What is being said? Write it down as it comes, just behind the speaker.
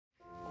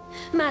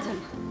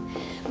Madam,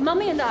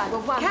 Mummy and I were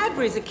one...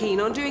 Cadbury's are keen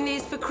on doing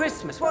these for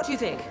Christmas. What do you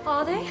think?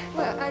 Are they?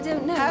 Well, I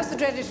don't know. How's the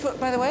dreaded foot,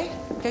 by the way?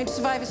 Going to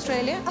survive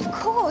Australia? Of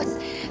course.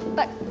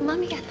 But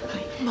Mummy and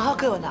I...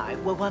 Margot and I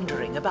were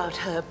wondering about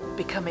her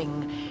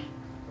becoming...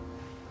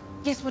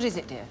 Yes, what is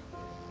it, dear?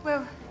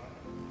 Well,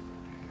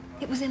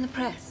 it was in the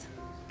press.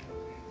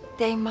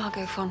 Dame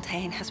Margot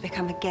Fonteyn has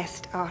become a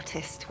guest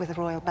artist with the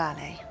Royal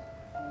Ballet.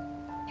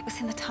 It was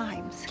in the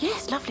Times.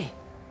 Yes, lovely.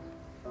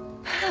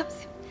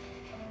 Perhaps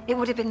it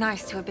would have been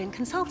nice to have been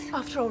consulted.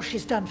 After all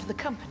she's done for the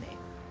company.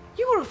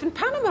 You were off in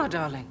Panama,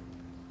 darling.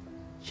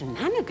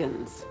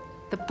 Shenanigans.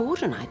 The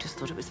board and I just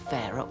thought it was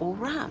fairer all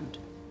round.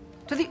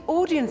 To the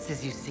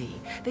audiences, you see.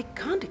 They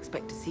can't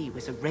expect to see you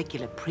as a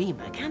regular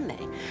prima, can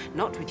they?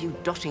 Not with you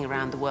dotting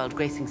around the world,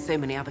 gracing so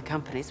many other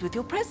companies with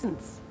your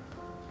presence.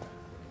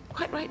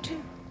 Quite right,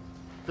 too.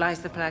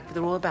 Flies the flag for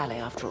the Royal Ballet,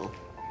 after all.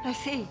 I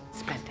see.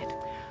 Splendid.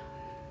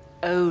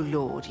 Oh,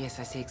 Lord, yes,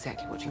 I see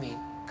exactly what you mean.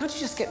 Can't you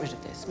just get rid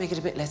of this? Make it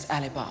a bit less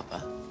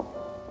Alibaba?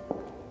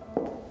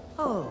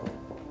 Oh.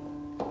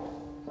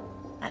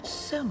 That's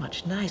so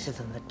much nicer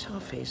than the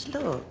toffees.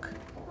 Look.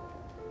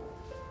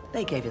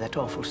 They gave you that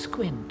awful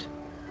squint.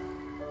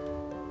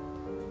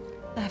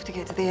 I have to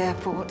get to the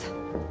airport.